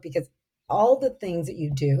in our book, because all the things that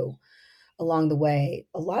you do along the way,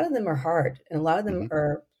 a lot of them are hard, and a lot of them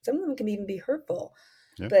some of them can even be hurtful.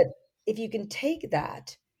 Yeah. But if you can take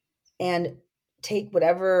that and take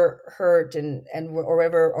whatever hurt or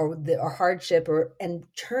whatever, or hardship, and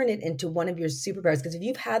turn it into one of your superpowers. Because if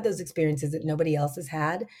you've had those experiences that nobody else has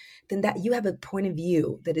had, then that you have a point of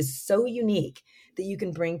view that is so unique that you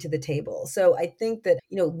can bring to the table. So I think that,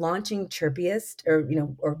 launching Chirpiest,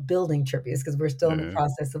 or building Chirpiest, because we're still in the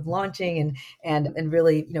process of launching and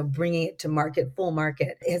really, bringing it to market, full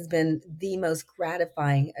market, has been the most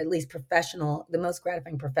gratifying, at least the most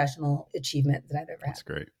gratifying professional achievement that I've ever had.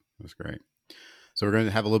 That's great. So we're going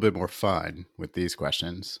to have a little bit more fun with these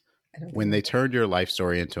questions. When they turned your life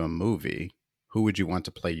story into a movie, who would you want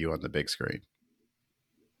to play you on the big screen?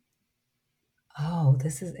 Oh,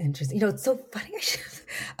 this is interesting. It's so funny.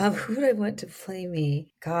 Who would I want to play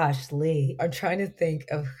me? Gosh, Lee. I'm trying to think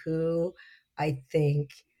of who I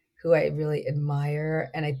really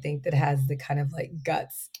admire, and I think that has the kind of like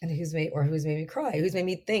guts, and who's made me cry, who's made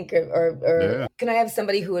me think, or can I have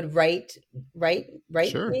somebody who would write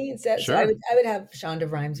Sure. me instead? Sure. So I would have Shonda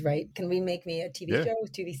Rhimes write. Can we make me a TV show,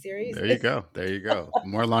 TV series? There you go.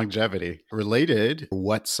 More longevity. Related,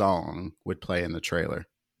 what song would play in the trailer?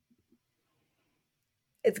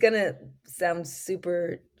 It's gonna sound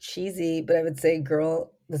super cheesy, but I would say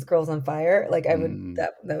This Girl's on Fire. Like that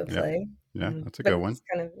would play. Yeah, that's a good one. It's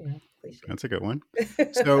kind of, cliche. That's a good one.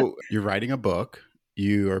 So you're writing a book,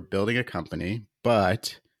 you are building a company,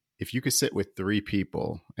 but if you could sit with three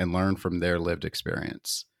people and learn from their lived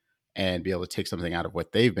experience and be able to take something out of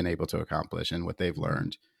what they've been able to accomplish and what they've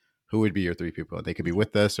learned, who would be your three people? They could be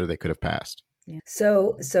with us or they could have passed. Yeah.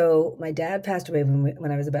 So my dad passed away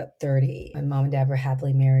when I was about 30. My mom and dad were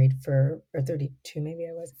happily married or 32, maybe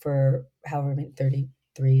I was, for however many,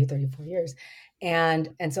 33, 34 years. And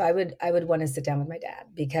so I would want to sit down with my dad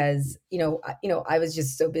because, I was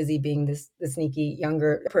just so busy being the sneaky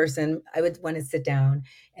younger person. I would want to sit down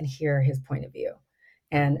and hear his point of view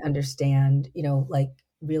and understand,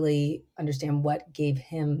 really understand what gave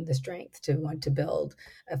him the strength to want to build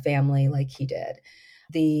a family like he did.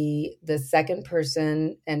 The second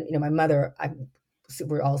person, and my mother,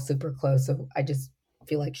 we're all super close, so I just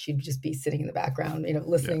feel like she'd just be sitting in the background,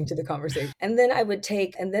 listening to the conversation. And then I would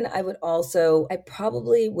I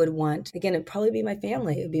probably would want, again, it'd probably be my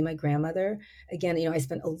family. It would be my grandmother. Again, I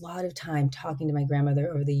spent a lot of time talking to my grandmother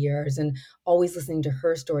over the years and always listening to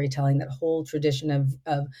her storytelling, that whole tradition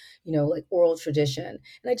of like oral tradition.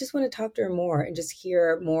 And I just want to talk to her more and just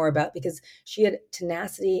hear more about, because she had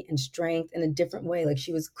tenacity and strength in a different way. Like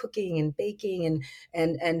she was cooking and baking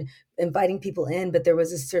and inviting people in, but there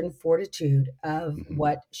was a certain fortitude of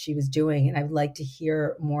what she was doing. And I would like to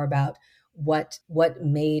hear more about what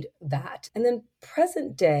made that. And then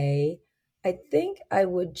present day, I think I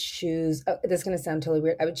would choose, this is going to sound totally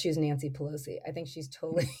weird. I would choose Nancy Pelosi. I think she's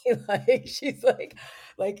totally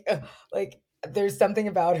like there's something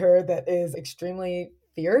about her that is extremely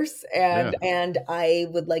fierce. And I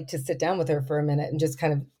would like to sit down with her for a minute and just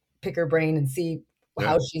kind of pick her brain and see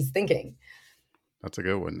how she's thinking. That's a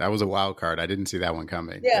good one. That was a wild card. I didn't see that one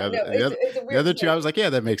coming. Yeah, the other two, I was like,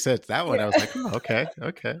 yeah, that makes sense. That one, I was like, oh, okay.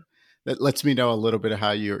 That lets me know a little bit of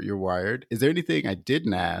how you're wired. Is there anything I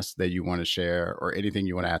didn't ask that you want to share, or anything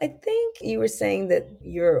you want to add? I think you were saying that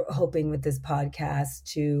you're hoping with this podcast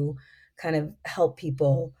to kind of help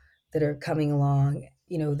people that are coming along,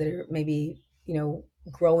 that are maybe,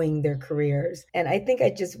 growing their careers. And I think I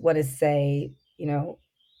just want to say,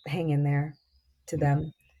 hang in there to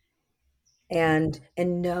them, and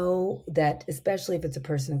know that, especially if it's a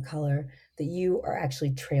person of color, that you are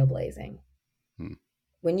actually trailblazing. Hmm.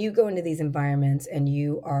 When you go into these environments and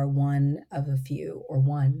you are one of a few or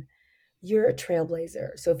one, you're a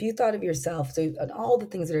trailblazer. So if you thought of yourself, so and all the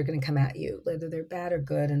things that are going to come at you, whether they're bad or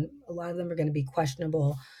good, and a lot of them are going to be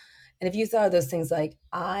questionable. And if you thought of those things like,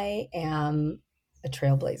 I am a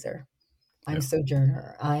trailblazer, I'm Yeah.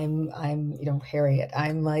 Sojourner, I'm Harriet,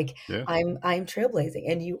 Yeah. I'm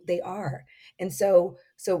trailblazing, and they are. And so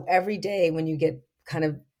every day when you get kind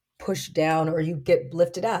of pushed down or you get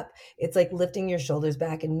lifted up, it's like lifting your shoulders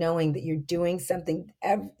back and knowing that you're doing something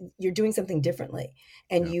differently,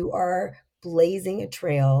 and Yeah. you are blazing a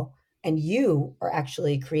trail, and you are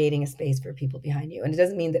actually creating a space for people behind you. And it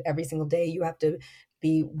doesn't mean that every single day you have to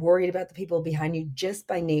be worried about the people behind you. Just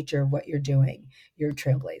by nature of what you're doing, you're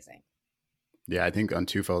trailblazing. Yeah, I think on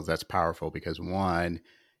twofold that's powerful because one,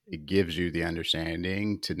 it gives you the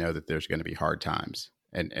understanding to know that there's going to be hard times,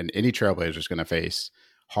 and any trailblazer is going to face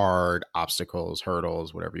hard obstacles,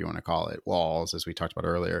 hurdles, whatever you want to call it, walls, as we talked about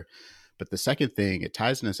earlier. But the second thing, it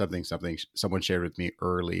ties into something someone shared with me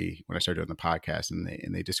early when I started doing the podcast,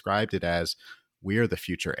 and they described it as, we are the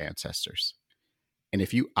future ancestors. And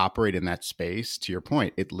if you operate in that space, to your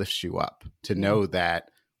point, it lifts you up to know that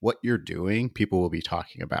what you're doing, people will be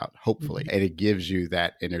talking about, hopefully. And it gives you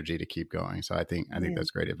that energy to keep going. So I think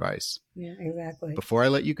that's great advice. Yeah, exactly. Before I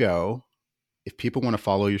let you go, if people want to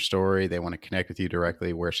follow your story, they want to connect with you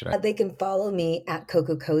directly, where should I? They can follow me at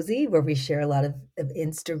Coco Cozy, where we share a lot of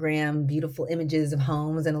Instagram, beautiful images of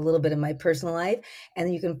homes and a little bit of my personal life.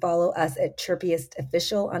 And you can follow us at Chirpiest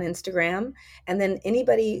Official on Instagram. And then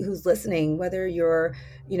anybody who's listening, whether you're,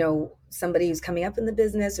 somebody who's coming up in the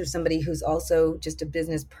business or somebody who's also just a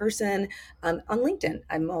business person, on LinkedIn,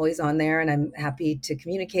 I'm always on there, and I'm happy to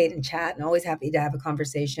communicate and chat, and always happy to have a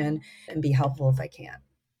conversation and be helpful if I can.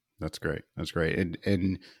 That's great. That's great.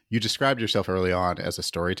 And you described yourself early on as a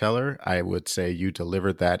storyteller. I would say you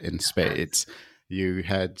delivered that in spades. You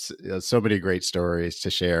had so many great stories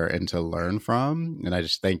to share and to learn from. And I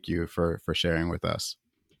just thank you for sharing with us.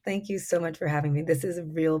 Thank you so much for having me. This is a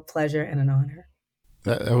real pleasure and an honor.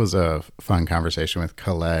 That was a fun conversation with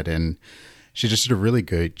Colette. And she just did a really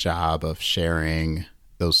good job of sharing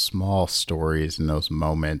those small stories and those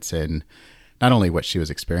moments, and not only what she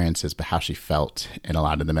was experiencing, but how she felt in a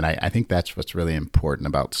lot of them. And I think that's what's really important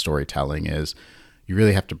about storytelling is you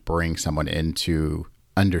really have to bring someone into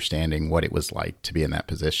understanding what it was like to be in that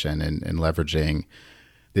position, and leveraging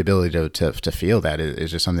the ability to feel that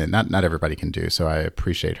is just something that not everybody can do. So I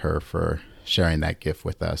appreciate her for sharing that gift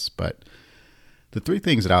with us. But the three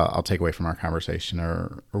things that I'll take away from our conversation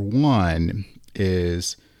are one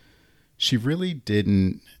is she really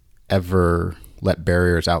didn't ever let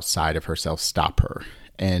barriers outside of herself stop her.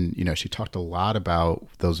 And, she talked a lot about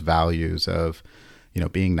those values of,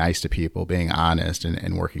 being nice to people, being honest,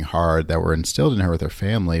 and working hard that were instilled in her with her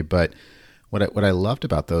family. But what I loved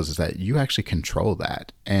about those is that you actually control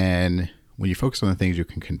that. And when you focus on the things you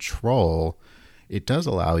can control, it does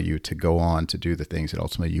allow you to go on to do the things that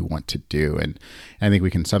ultimately you want to do. And I think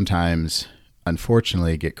we can sometimes,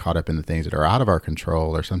 unfortunately, get caught up in the things that are out of our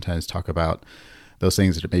control, or sometimes talk about those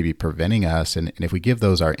things that are maybe preventing us. And if we give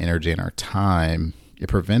those our energy and our time, it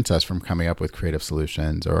prevents us from coming up with creative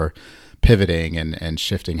solutions or pivoting and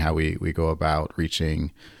shifting how we go about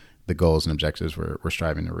reaching the goals and objectives we're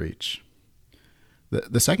striving to reach.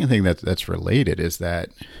 The second thing that's related is that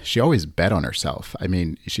she always bet on herself. I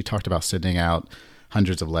mean, she talked about sending out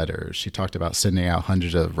hundreds of letters. She talked about sending out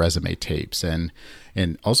hundreds of resume tapes and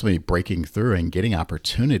ultimately breaking through and getting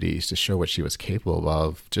opportunities to show what she was capable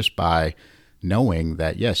of, just by knowing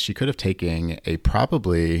that, yes, she could have taken a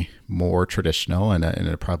probably more traditional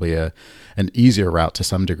and probably an easier route to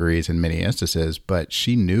some degrees in many instances, but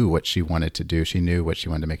she knew what she wanted to do. She knew what she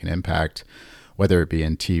wanted to make an impact, whether it be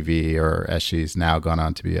in TV or as she's now gone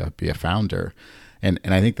on to be a founder. And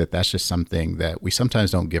I think that's just something that we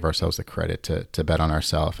sometimes don't give ourselves the credit to bet on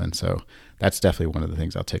ourselves. And so that's definitely one of the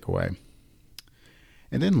things I'll take away.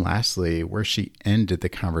 And then lastly, where she ended the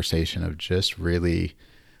conversation of just really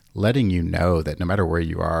letting you know that no matter where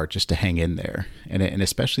you are, just to hang in there. And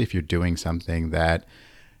especially if you're doing something that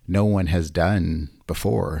no one has done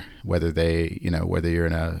before, whether you're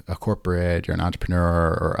in a corporate, you're an entrepreneur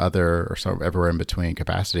or other, or some everywhere in between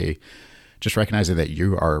capacity, just recognizing that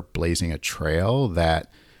you are blazing a trail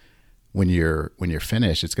that when you're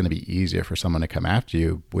finished, it's going to be easier for someone to come after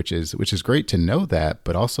you, which is great to know that,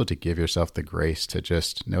 but also to give yourself the grace to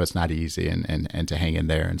just know it's not easy and to hang in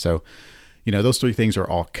there. And so, those three things are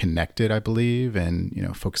all connected, I believe.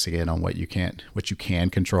 And, focusing in on what you can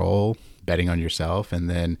control, betting on yourself, and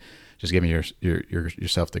then just giving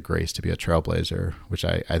yourself the grace to be a trailblazer, which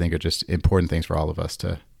I think are just important things for all of us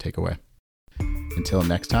to take away. Until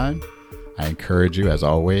next time, I encourage you, as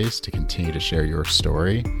always, to continue to share your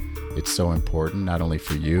story. It's so important, not only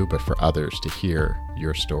for you, but for others to hear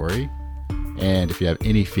your story. And if you have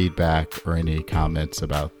any feedback or any comments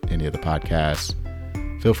about any of the podcasts,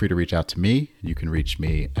 feel free to reach out to me. You can reach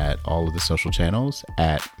me at all of the social channels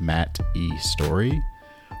at Matt E. Story,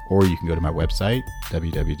 or you can go to my website,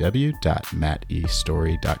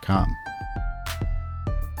 www.mattestory.com.